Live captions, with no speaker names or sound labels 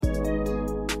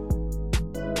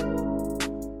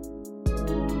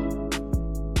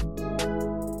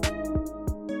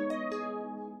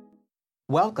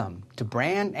Welcome to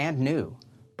Brand and New,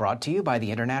 brought to you by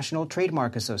the International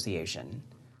Trademark Association.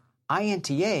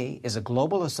 INTA is a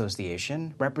global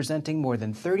association representing more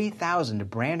than 30,000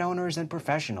 brand owners and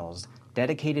professionals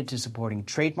dedicated to supporting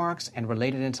trademarks and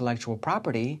related intellectual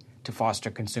property to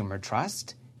foster consumer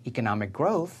trust, economic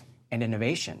growth, and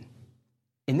innovation.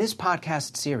 In this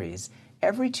podcast series,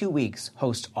 every 2 weeks,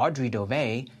 host Audrey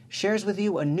Dove shares with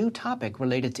you a new topic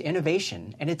related to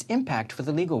innovation and its impact for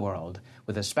the legal world,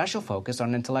 with a special focus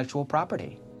on intellectual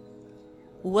property.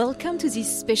 Welcome to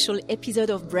this special episode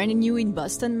of Brand New in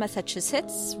Boston,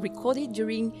 Massachusetts, recorded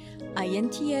during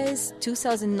INTA's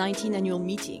 2019 annual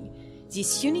meeting.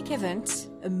 This unique event,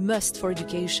 a must for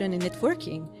education and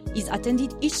networking, is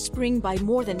attended each spring by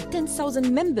more than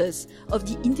 10,000 members of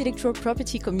the intellectual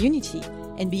property community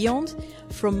and beyond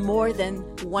from more than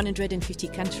 150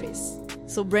 countries.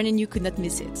 So Brand New could not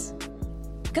miss it.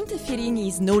 Counterfeiting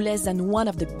is no less than one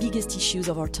of the biggest issues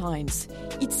of our times.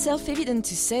 It's self-evident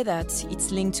to say that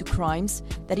it's linked to crimes,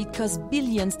 that it costs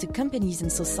billions to companies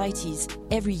and societies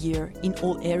every year in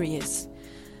all areas.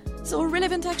 So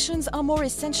relevant actions are more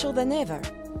essential than ever,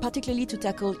 particularly to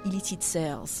tackle illicit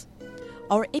sales.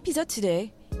 Our episode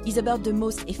today is about the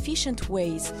most efficient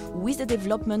ways with the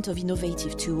development of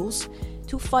innovative tools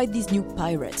to fight these new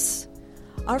pirates.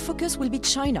 Our focus will be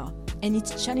China and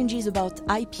its challenges about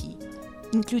IP,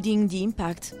 including the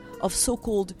impact of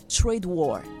so-called trade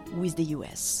war with the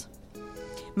US.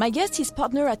 My guest is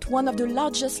partner at one of the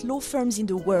largest law firms in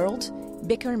the world,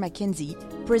 Baker McKenzie,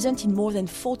 present in more than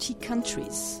 40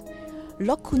 countries.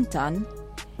 Loc Khun Tan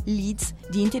leads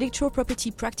the intellectual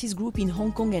property practice group in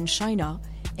Hong Kong and China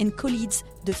and co-leads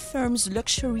the firm's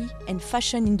luxury and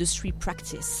fashion industry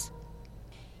practice.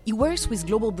 He works with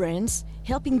global brands,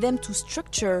 helping them to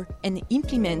structure and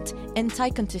implement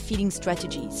anti-counterfeiting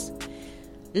strategies.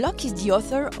 Loc is the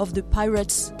author of the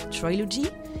Pirates Trilogy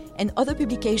and other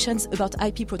publications about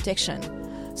IP protection.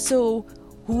 So,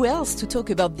 who else to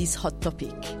talk about this hot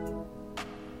topic?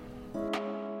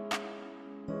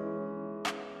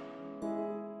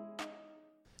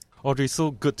 Audrey, so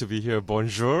good to be here.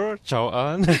 Bonjour, ciao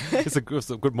An. It's a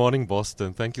good morning,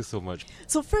 Boston. Thank you so much.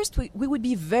 So first, we would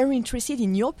be very interested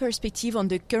in your perspective on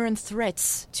the current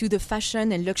threats to the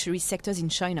fashion and luxury sectors in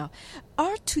China.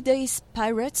 Are today's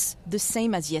pirates the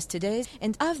same as yesterday's?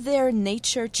 And have their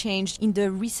nature changed in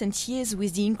the recent years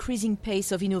with the increasing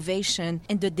pace of innovation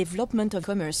and the development of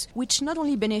commerce, which not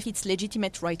only benefits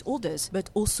legitimate right holders, but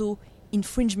also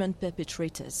infringement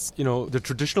perpetrators? You know, the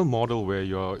traditional model where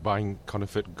you're buying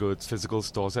counterfeit goods, physical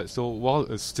stores, so while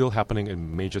it's still happening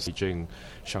in major Beijing,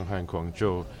 Shanghai and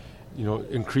Guangzhou, you know,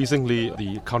 increasingly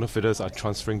the counterfeiters are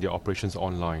transferring their operations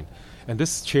online. And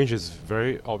this change is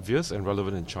very obvious and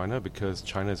relevant in China because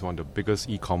China is one of the biggest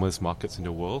e-commerce markets in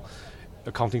the world,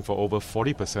 accounting for over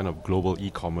 40% of global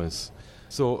e-commerce.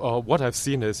 So what I've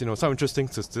seen is, you know, some interesting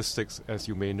statistics. As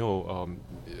you may know,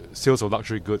 sales of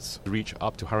luxury goods reached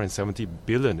up to 170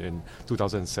 billion in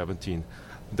 2017.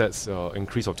 That's an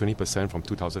increase of 20% from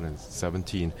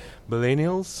 2017.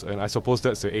 Millennials, and I suppose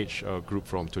that's the age group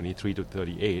from 23 to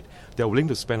 38, they're willing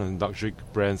to spend on luxury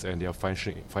brands and they are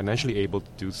financially able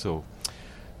to do so.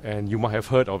 And you might have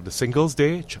heard of the Singles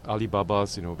Day,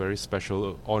 Alibaba's, you know, very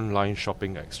special online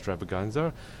shopping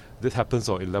extravaganza. This happens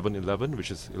on 11/11,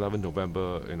 which is 11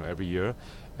 November, you know, every year,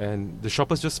 and the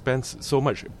shoppers just spend so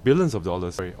much, billions of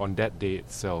dollars, on that day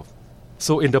itself.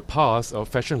 So in the past,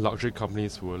 fashion luxury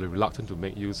companies were reluctant to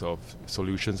make use of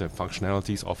solutions and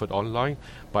functionalities offered online,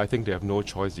 but I think they have no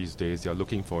choice these days. They are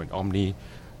looking for an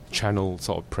omni-channel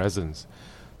sort of presence.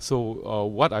 So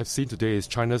what I've seen today is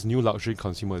China's new luxury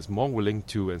consumer is more willing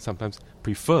to and sometimes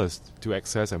prefers to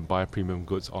access and buy premium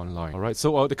goods online. All right.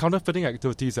 So the counterfeiting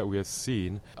activities that we have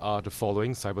seen are the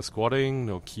following: cyber squatting, you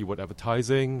know, keyword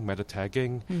advertising, meta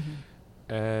tagging.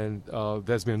 Mm-hmm. And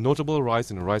there's been a notable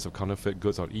rise in the rise of counterfeit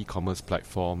goods on e-commerce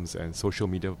platforms and social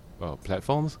media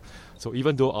platforms. So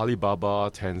even though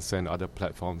Alibaba, Tencent, other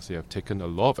platforms, they have taken a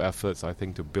lot of efforts, I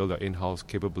think, to build an in-house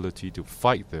capability to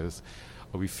fight this,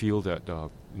 we feel that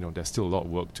there's still a lot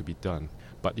of work to be done.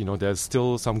 But there's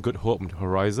still some good hope on the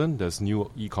horizon. There's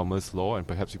new e-commerce law, and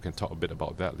perhaps you can talk a bit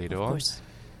about that later on. Of course.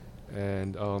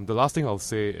 And the last thing I'll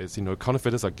say is,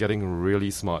 counterfeiters are getting really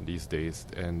smart these days,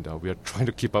 and we are trying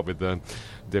to keep up with them.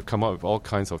 They've come up with all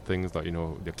kinds of things, like,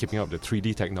 they're keeping up with the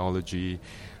 3D technology.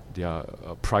 They are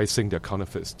pricing their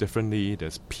counterfeits differently.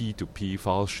 There's P2P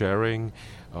file sharing,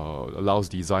 allows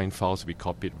design files to be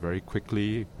copied very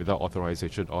quickly without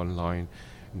authorization online.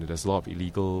 There's a lot of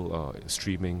illegal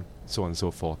streaming, so on and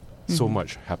so forth. Mm-hmm. So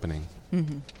much happening.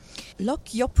 Mm-hmm.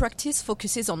 Locke, your practice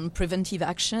focuses on preventive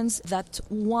actions that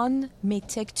one may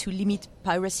take to limit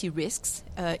piracy risks,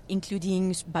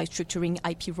 including by structuring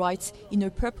IP rights in a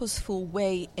purposeful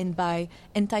way and by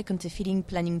anti-counterfeiting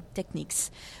planning techniques.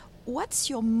 What's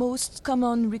your most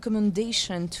common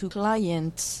recommendation to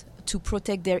clients to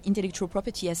protect their intellectual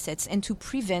property assets and to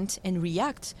prevent and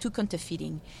react to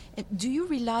counterfeiting? And do you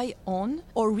rely on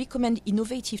or recommend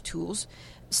innovative tools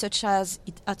such as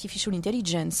artificial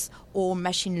intelligence or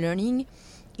machine learning,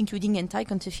 including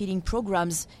anti-counterfeiting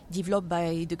programs developed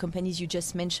by the companies you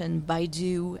just mentioned,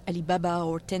 Baidu, Alibaba,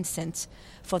 or Tencent,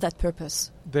 for that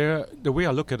purpose? The way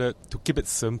I look at it, to keep it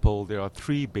simple, there are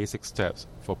three basic steps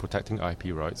for protecting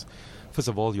IP rights. First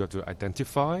of all, you have to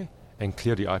identify and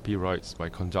clear the IP rights by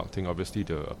conducting, obviously,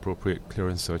 the appropriate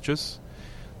clearance searches.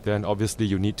 Then, obviously,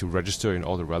 you need to register in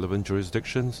all the relevant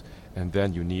jurisdictions, and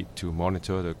then you need to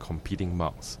monitor the competing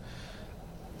marks.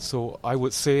 So I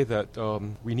would say that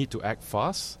we need to act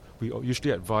fast. We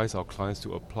usually advise our clients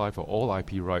to apply for all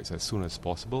IP rights as soon as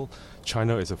possible.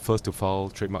 China is a first-to-file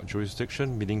trademark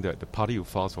jurisdiction, meaning that the party who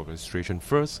files for registration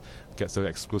first gets the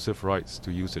exclusive rights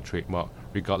to use the trademark,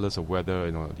 regardless of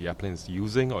whether the applicant is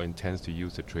using or intends to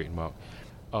use the trademark.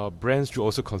 Brands should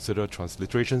also consider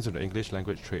transliterations into English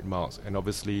language trademarks, and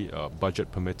obviously,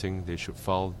 budget permitting, they should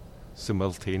file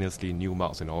simultaneously new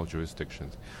marks in all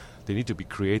jurisdictions. They need to be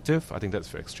creative. I think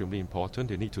that's extremely important.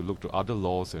 They need to look to other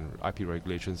laws and IP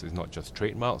regulations. It's not just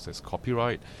trademarks. There's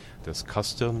copyright, there's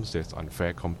customs, there's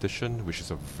unfair competition, which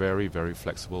is a very, very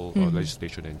flexible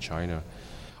legislation in China.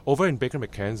 Over in Baker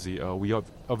McKenzie, we have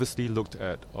obviously looked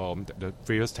at the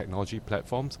various technology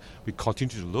platforms. We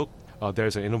continue to look.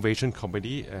 There's an innovation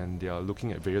committee, and they are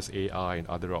looking at various AI and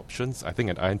other options. I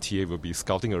think at INTA we'll be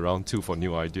scouting around too for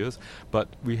new ideas. But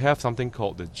we have something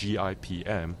called the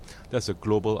GIPM. That's a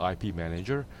Global IP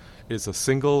Manager. It's a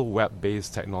single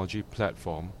web-based technology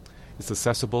platform. It's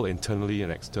accessible internally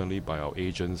and externally by our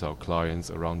agents, our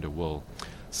clients around the world.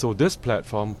 So this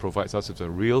platform provides us with a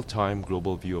real-time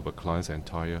global view of a client's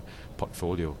entire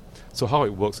portfolio. So how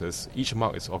it works is each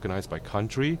mark is organized by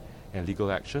country and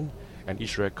legal action, and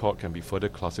each record can be further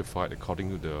classified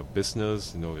according to the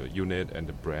business, the unit, and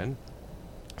the brand.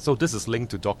 So this is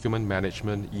linked to document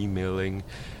management, emailing,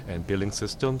 and billing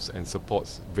systems, and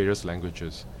supports various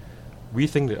languages. We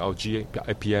think that our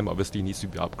GIPM obviously needs to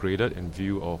be upgraded in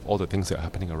view of all the things that are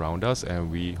happening around us,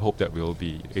 and we hope that we'll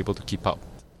be able to keep up.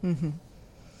 Mm-hmm.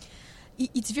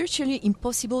 It's virtually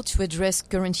impossible to address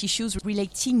current issues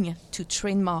relating to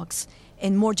trademarks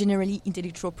and more generally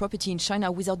intellectual property in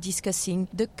China without discussing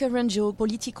the current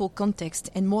geopolitical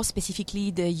context and more specifically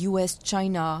the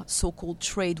US-China so-called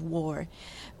trade war.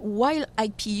 While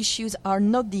IP issues are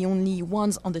not the only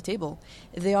ones on the table,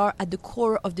 they are at the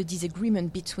core of the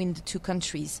disagreement between the two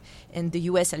countries, and the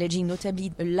US alleging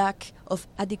notably a lack of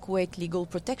adequate legal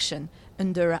protection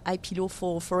under IP law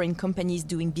for foreign companies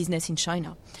doing business in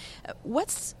China.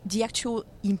 What's the actual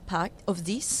impact of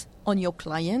this on your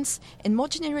clients and more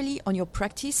generally on your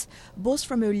practice, both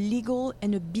from a legal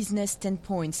and a business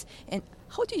standpoint? And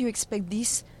how do you expect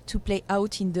this to play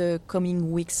out in the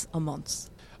coming weeks or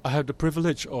months? I had the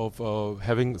privilege of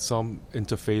having some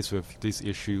interface with these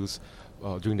issues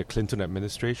during the Clinton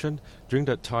administration. During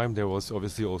that time, there was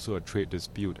obviously also a trade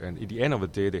dispute, and at the end of the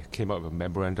day, they came up with a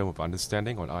memorandum of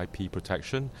understanding on IP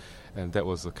protection, and that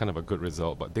was a kind of a good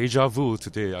result. But deja vu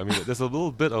today, I mean, there's a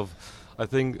little bit of, I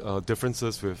think,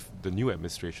 differences with the new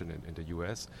administration in the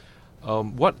US.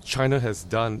 What China has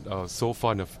done so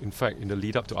far, in fact, in the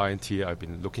lead up to INTA, I've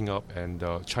been looking up, and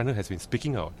China has been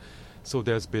speaking out. So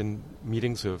there's been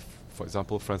meetings with, for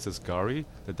example, Francis Gari,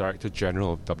 the Director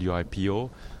General of WIPO.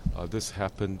 This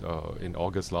happened in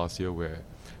August last year, where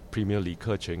Premier Li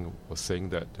Keqiang was saying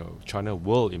that China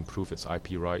will improve its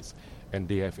IP rights, and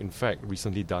they have in fact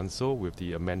recently done so with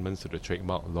the amendments to the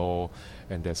trademark law,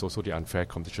 and there's also the unfair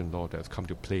competition law that has come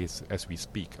to place as we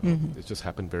speak. It just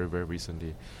happened very, very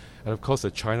recently. And of course, the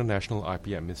China National IP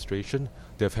Administration,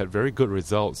 they've had very good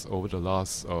results over the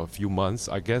last few months.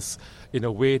 I guess, in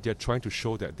a way, they're trying to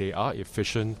show that they are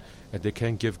efficient and they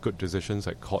can give good decisions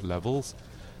at court levels.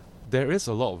 There is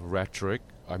a lot of rhetoric,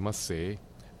 I must say,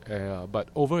 but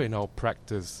over in our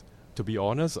practice, to be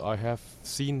honest, I have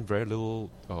seen very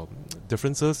little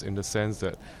differences in the sense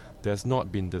that there's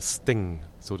not been the sting,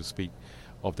 so to speak,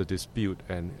 of the dispute,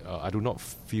 and I do not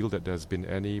feel that there's been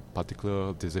any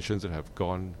particular decisions that have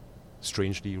gone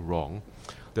strangely wrong.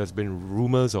 There's been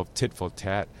rumors of tit for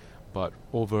tat, but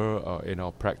over in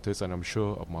our practice, and I'm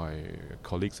sure my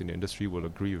colleagues in the industry will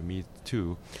agree with me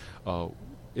too,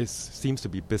 it seems to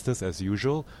be business as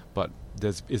usual, but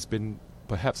it's been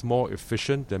perhaps more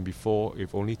efficient than before,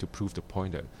 if only to prove the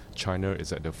point that China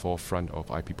is at the forefront of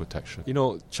IP protection.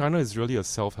 China is really a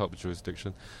self-help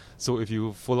jurisdiction. So if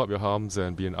you fold up your arms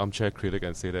and be an armchair critic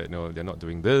and say that, they're not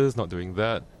doing this, not doing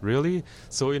that, really?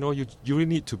 So, you really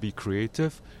need to be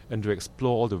creative and to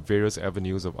explore all the various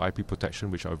avenues of IP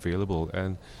protection which are available.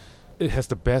 And it has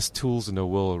the best tools in the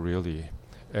world, really.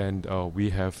 And we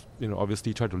have,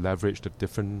 obviously tried to leverage the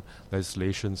different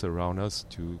legislations around us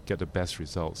to get the best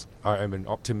results. I am an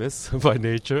optimist by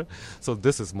nature, so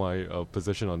this is my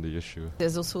position on the issue.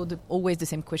 There's also always the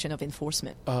same question of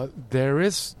enforcement. There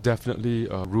is definitely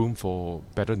room for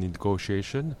better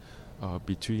negotiation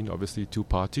between, obviously, two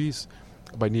parties.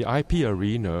 But in the IP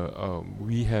arena,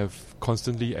 we have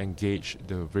constantly engaged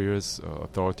the various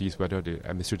authorities, whether the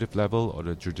administrative level or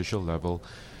the judicial level.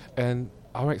 And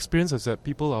our experience is that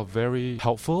people are very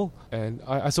helpful, and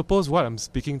I suppose what I'm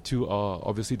speaking to are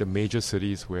obviously the major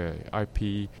cities where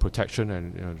IP protection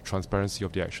and the transparency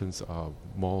of the actions are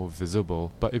more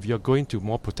visible. But if you're going to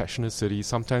more protectionist cities,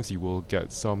 sometimes you will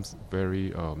get some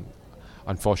very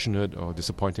unfortunate or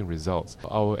disappointing results.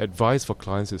 Our advice for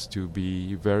clients is to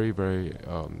be very, very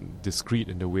discreet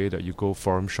in the way that you go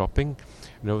forum shopping,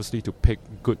 and obviously to pick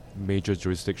good major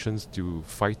jurisdictions to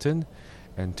fight in.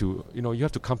 And to, you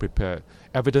have to come prepared.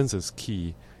 Evidence is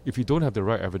key. If you don't have the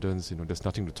right evidence, there's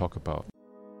nothing to talk about.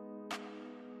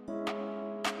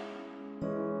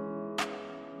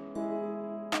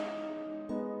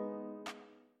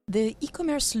 The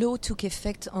e-commerce law took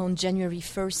effect on January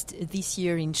 1st this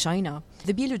year in China.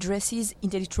 The bill addresses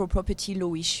intellectual property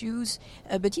law issues,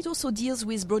 but it also deals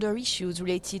with broader issues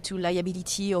related to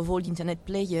liability of all internet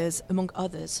players, among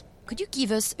others. Could you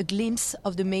give us a glimpse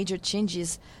of the major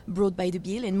changes brought by the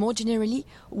bill, and more generally,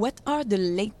 what are the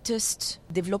latest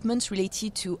developments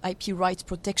related to IP rights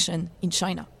protection in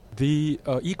China? The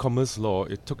e-commerce law,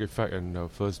 it took effect on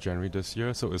 1st January this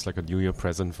year, so it's like a New Year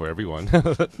present for everyone.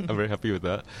 I'm very happy with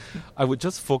that. I would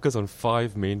just focus on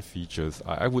 5 main features.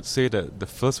 I would say that the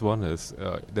first one is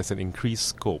there's an increased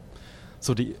scope.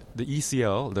 So the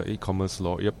ECL, the e-commerce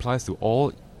law, it applies to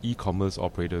all e-commerce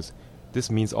operators. This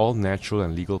means all natural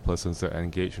and legal persons that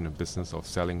engage in the business of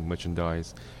selling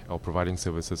merchandise or providing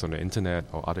services on the internet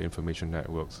or other information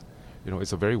networks.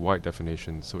 It's a very wide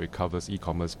definition, so it covers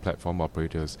e-commerce platform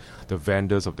operators, the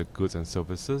vendors of the goods and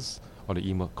services on the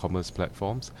e-commerce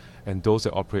platforms, and those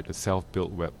that operate the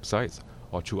self-built websites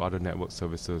or through other network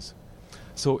services.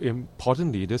 So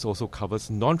importantly, this also covers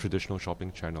non-traditional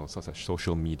shopping channels such as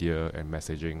social media and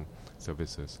messaging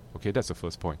services. Okay, that's the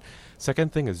first point.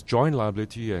 Second thing is joint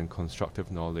liability and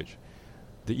constructive knowledge.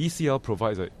 The ECL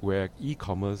provides where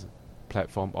e-commerce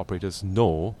platform operators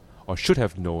know or should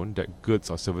have known that goods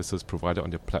or services provided on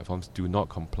their platforms do not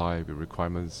comply with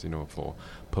requirements, for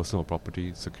personal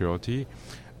property security.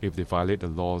 If they violate the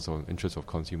laws or interests of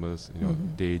consumers,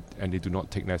 they do not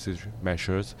take necessary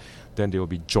measures, then they will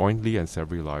be jointly and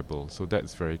severally liable. So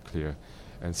that's very clear.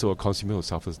 And so a consumer who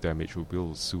suffers damage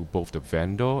will sue both the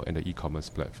vendor and the e-commerce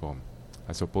platform.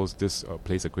 I suppose this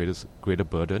places a greater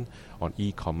burden on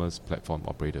e-commerce platform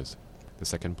operators. The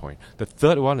second point. The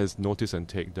third one is notice and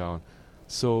takedown.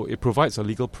 So it provides a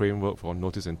legal framework for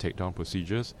notice and takedown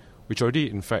procedures, which already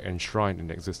in fact enshrined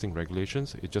in existing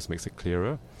regulations. It just makes it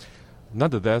clearer.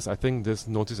 Nonetheless, I think this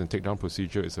notice and takedown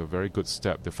procedure is a very good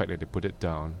step. The fact that they put it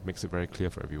down makes it very clear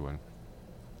for everyone.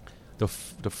 The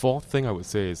fourth thing I would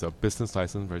say is a business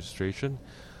license registration.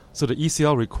 So the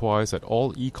ECL requires that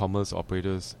all e-commerce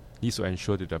operators need to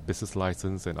ensure that their business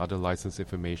license and other license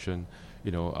information,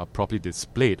 are properly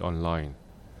displayed online.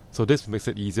 So this makes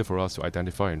it easier for us to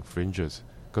identify infringers,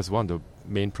 because one of the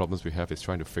main problems we have is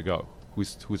trying to figure out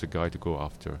who's the guy to go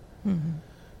after. Mm-hmm.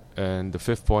 And the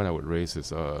fifth point I would raise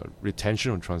is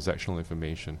retention of transactional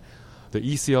information. The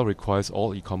ECL requires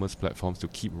all e-commerce platforms to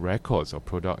keep records of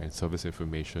product and service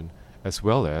information, as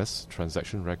well as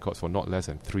transaction records for not less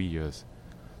than 3 years.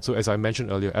 So as I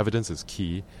mentioned earlier, evidence is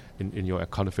key in your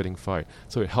counterfeiting fight.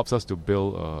 So it helps us to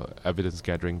build evidence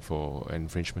gathering for an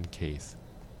infringement case.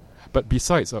 But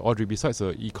besides, Audrey, besides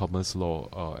the e-commerce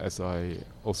law, as I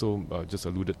also just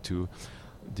alluded to,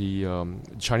 the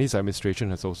Chinese administration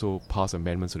has also passed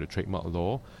amendments to the trademark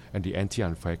law and the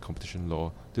anti-unfair competition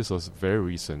law. This was very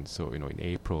recent, so in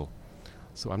April.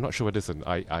 So I'm not sure whether it's an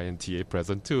INTA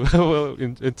present too, well,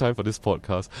 in time for this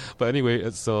podcast. But anyway,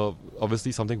 it's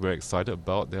obviously something we're excited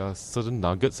about. There are certain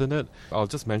nuggets in it. I'll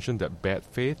just mention that bad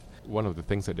faith, one of the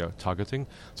things that they're targeting.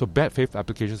 So bad faith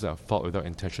applications that are filed without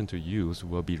intention to use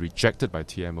will be rejected by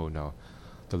TMO now.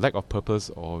 The lack of purpose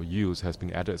or use has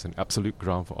been added as an absolute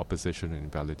ground for opposition and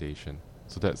invalidation.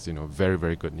 So that's very,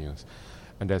 very good news.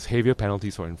 And there's heavier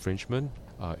penalties for infringement.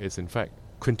 It's in fact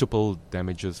quintuple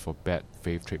damages for bad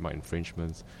faith trademark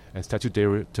infringements, and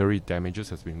statutory damages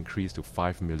has been increased to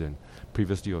 5 million.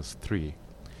 Previously it was 3.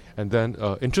 And then,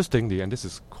 interestingly, and this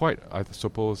is quite, I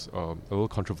suppose, a little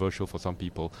controversial for some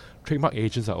people, trademark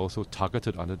agents are also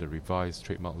targeted under the revised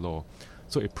trademark law.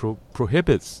 So it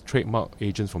prohibits trademark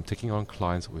agents from taking on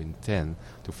clients who intend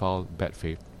to file bad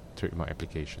faith trademark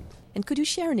applications. And could you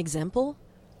share an example?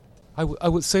 I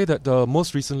would say that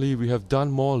most recently we have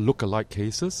done more look-alike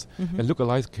cases, and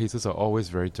look-alike cases are always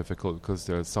very difficult because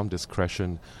there's some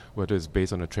discretion, whether it's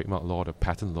based on the trademark law, the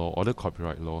patent law, or the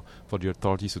copyright law, for the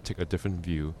authorities to take a different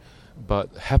view.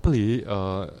 But happily,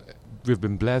 we've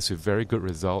been blessed with very good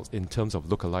results in terms of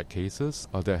look-alike cases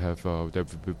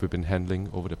that we've been handling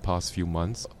over the past few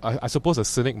months. I suppose a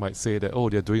cynic might say that,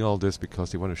 they're doing all this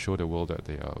because they want to show the world that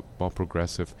they are more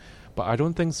progressive. But I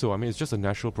don't think so. I mean, it's just a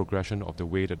natural progression of the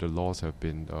way that the laws have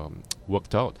been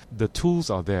worked out. The tools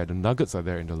are there, the nuggets are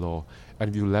there in the law. And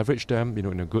if you leverage them,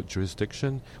 in a good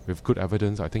jurisdiction, with good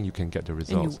evidence, I think you can get the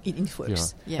results. And it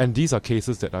works. Yeah. And these are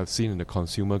cases that I've seen in the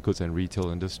consumer goods and retail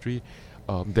industry.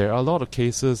 There are a lot of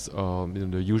cases,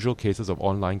 the usual cases of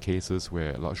online cases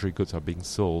where luxury goods are being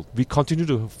sold. We continue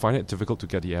to find it difficult to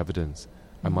get the evidence,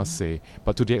 I must say.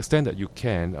 But to the extent that you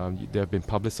can, there have been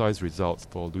publicized results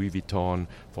for Louis Vuitton,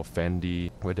 for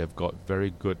Fendi, where they've got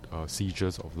very good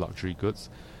seizures of luxury goods.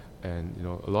 And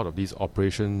a lot of these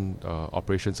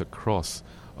operations across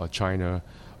China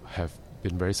have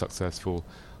been very successful.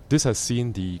 This has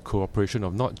seen the cooperation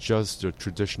of not just the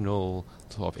traditional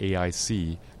sort of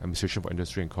AIC, Administration for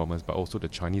Industry and Commerce, but also the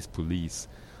Chinese police.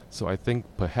 So I think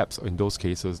perhaps in those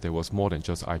cases there was more than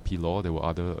just IP law. There were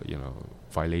other,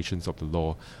 violations of the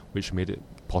law, which made it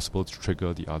possible to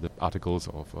trigger the other articles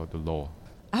of the law.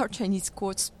 Are Chinese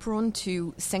courts prone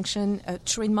to sanction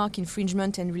trademark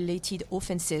infringement and related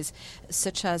offences,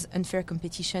 such as unfair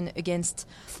competition against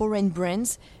foreign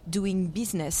brands doing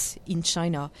business in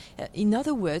China? In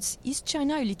other words, is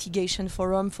China a litigation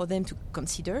forum for them to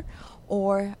consider,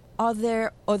 or are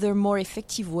there other more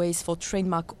effective ways for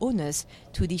trademark owners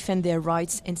to defend their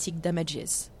rights and seek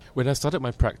damages? When I started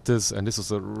my practice, and this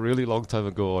was a really long time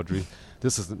ago, Audrey,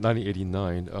 this is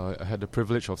 1989, I had the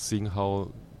privilege of seeing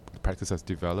how practice has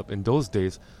developed. In those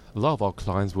days, a lot of our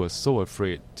clients were so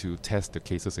afraid to test the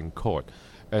cases in court.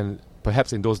 And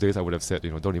perhaps in those days I would have said,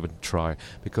 don't even try,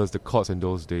 because the courts in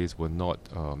those days were not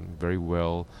very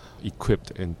well equipped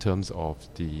in terms of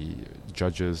the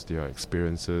judges, their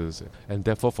experiences. And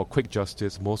therefore, for quick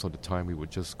justice, most of the time we would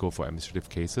just go for administrative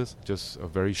cases, just a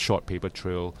very short paper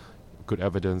trail, good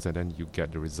evidence, and then you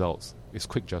get the results. It's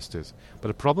quick justice. But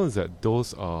the problem is that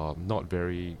those are not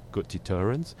very good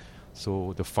deterrents.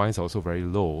 So the fines are also very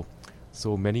low.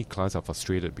 So many clients are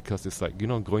frustrated because it's like,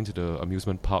 going to the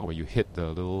amusement park where you hit the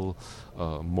little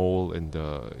mole in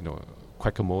the,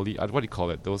 Quack-a-Mole, what do you call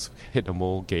it? Those hit the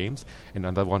mole games, and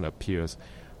another one appears.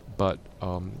 But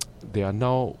they are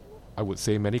now, I would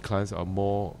say, many clients are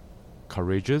more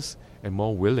courageous and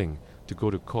more willing to go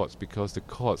to courts because the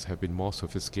courts have been more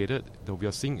sophisticated. Though we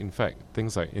are seeing, in fact,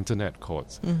 things like internet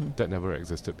courts that never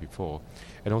existed before.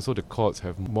 And also the courts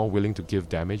have more willing to give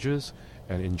damages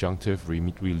and injunctive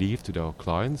relief to their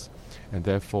clients. And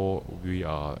therefore, we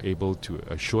are able to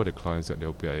assure the clients that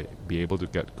they'll be able to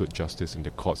get good justice in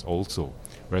the courts also,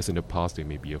 whereas in the past they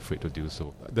may be afraid to do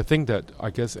so. The thing that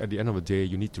I guess at the end of the day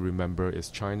you need to remember is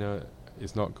China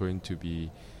is not going to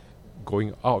be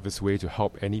going out of its way to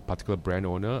help any particular brand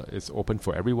owner. It's open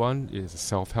for everyone. It's a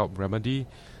self-help remedy.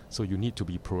 So you need to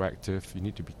be proactive. You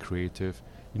need to be creative.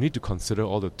 You need to consider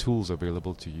all the tools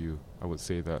available to you. I would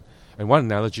say that. And one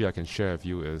analogy I can share with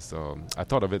you is, I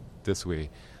thought of it this way.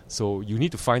 So you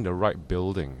need to find the right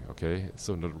building, okay?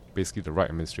 So basically the right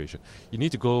administration. You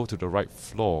need to go to the right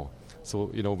floor. So,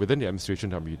 within the administration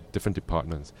there will be different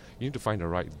departments. You need to find the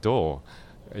right door.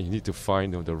 And you need to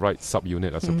find the right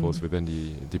subunit, I suppose, within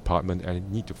the department, and you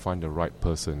need to find the right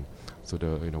person. So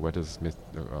whether it's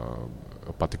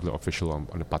a particular official on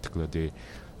a particular day.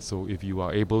 So if you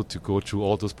are able to go through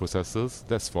all those processes,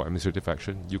 that's for administrative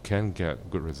action, you can get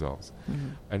good results.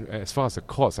 And as far as the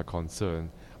courts are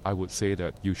concerned, I would say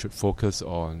that you should focus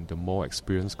on the more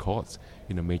experienced courts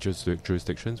in the major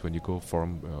jurisdictions when you go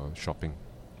forum shopping.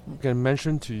 I can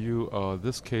mention to you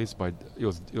this case it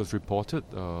was reported,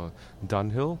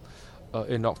 Dunhill.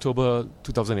 In October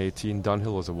 2018,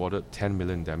 Dunhill was awarded 10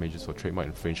 million damages for trademark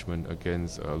infringement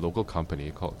against a local company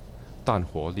called Dan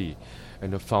Huoli.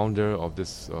 And the founder of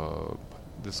this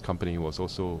company was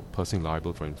also personally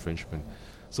liable for infringement.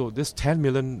 So this 10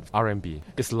 million RMB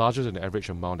is larger than the average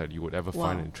amount that you would ever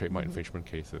find in trademark infringement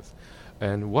cases.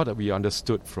 And what we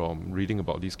understood from reading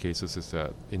about these cases is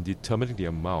that in determining the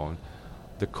amount,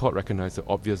 the court recognized the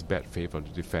obvious bad faith of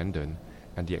the defendant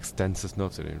and the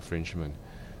extensiveness of the infringement.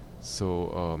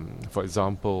 So, for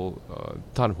example,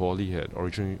 Tan Huo Li had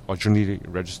originally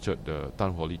registered the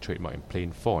Tan Huo Li trademark in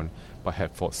plain font, but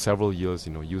had for several years,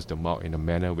 used the mark in a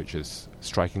manner which is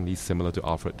strikingly similar to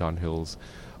Alfred Dunhill's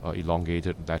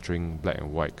elongated lettering black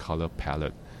and white color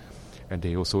palette. And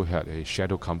they also had a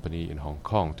shadow company in Hong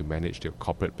Kong to manage their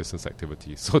corporate business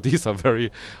activities. So these are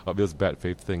very obvious bad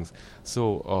faith things.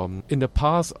 So in the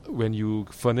past, when you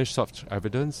furnish such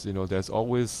evidence, there's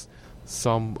always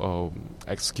some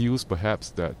excuse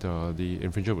perhaps that the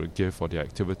infringer would give for their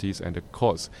activities, and the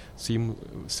courts seem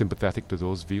sympathetic to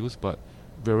those views. But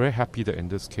we're very happy that in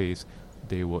this case,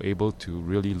 they were able to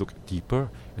really look deeper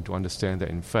and to understand that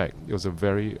in fact it was a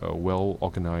very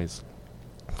well-organized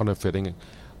counterfeiting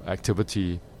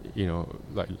activity.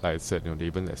 Like I said, they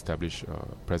even established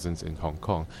presence in Hong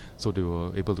Kong, so they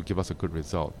were able to give us a good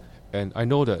result. And I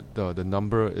know that the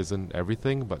number isn't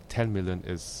everything, but 10 million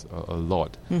is a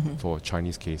lot for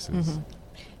Chinese cases.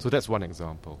 So that's one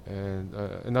example. And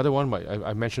another one,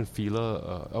 I mentioned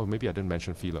Fila, maybe I didn't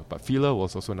mention Fila, but Fila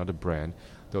was also another brand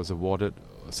that was awarded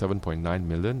 7.9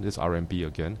 million, this RMB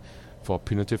again, for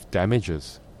punitive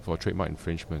damages for trademark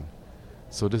infringement.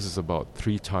 So this is about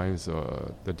 3 times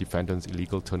the defendant's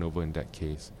illegal turnover in that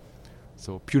case.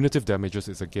 So punitive damages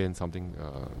is again something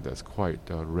that's quite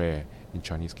rare in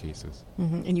Chinese cases.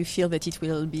 And you feel that it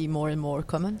will be more and more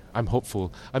common? I'm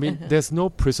hopeful. I mean, there's no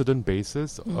precedent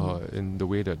basis in the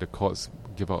way that the courts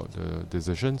give out the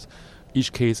decisions.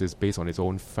 Each case is based on its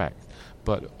own fact.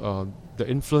 But the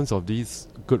influence of these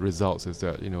good results is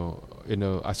that,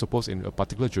 I suppose in a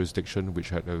particular jurisdiction which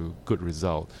had a good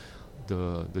result,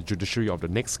 the judiciary of the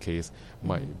next case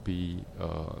might be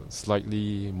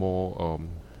slightly more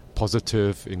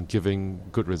positive in giving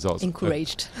good results.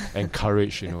 Encouraged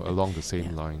along the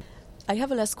same line. I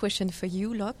have a last question for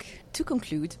you, Locke. To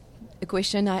conclude, a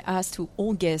question I asked to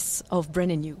all guests of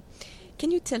Brand New.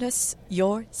 Can you tell us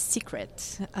your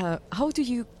secret? How do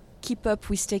you keep up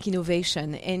with tech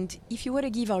innovation? And if you were to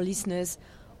give our listeners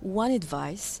one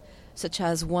advice, such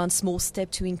as one small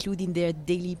step to include in their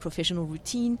daily professional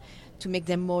routine to make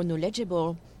them more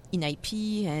knowledgeable in IP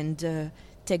and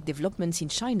tech developments in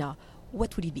China,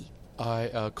 what would it be?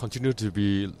 I continue to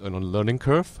be on a learning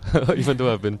curve, even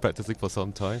though I've been practicing for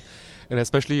some time. And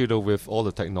especially, with all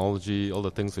the technology, all the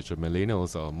things which the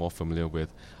millennials are more familiar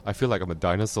with, I feel like I'm a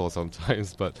dinosaur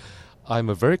sometimes, but I'm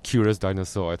a very curious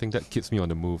dinosaur. I think that keeps me on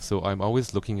the move. So I'm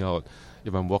always looking out.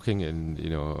 If I'm walking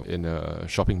in a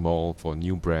shopping mall for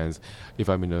new brands, if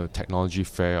I'm in a technology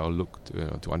fair, I'll look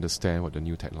to understand what the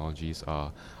new technologies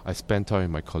are. I spend time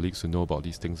with my colleagues who know about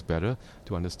these things better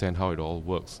to understand how it all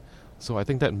works. So I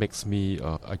think that makes me,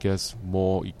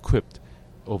 more equipped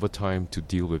over time to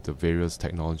deal with the various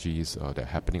technologies that are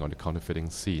happening on the counterfeiting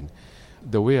scene.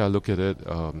 The way I look at it,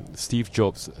 Steve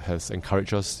Jobs has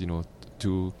encouraged us,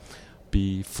 to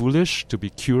be foolish, to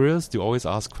be curious, to always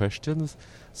ask questions.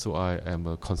 So I am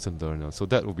a constant learner. So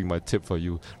that would be my tip for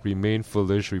you. Remain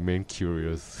foolish, remain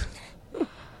curious.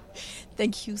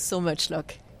 Thank you so much,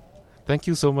 Locke. Thank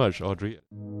you so much, Audrey.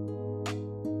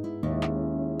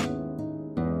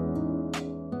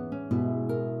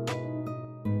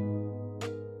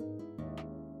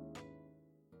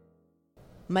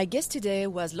 My guest today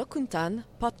was Locke Kun Tan,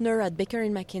 partner at Baker &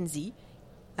 McKenzie,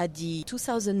 at the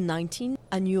 2019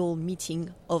 annual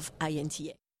meeting of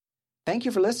INTA. Thank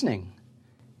you for listening.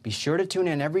 Be sure to tune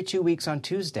in every 2 weeks on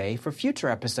Tuesday for future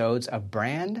episodes of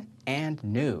Brand and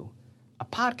New, a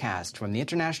podcast from the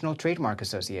International Trademark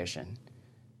Association.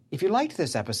 If you liked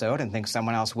this episode and think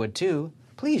someone else would too,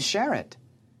 please share it.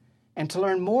 And to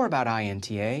learn more about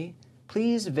INTA,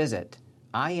 please visit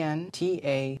inta.org.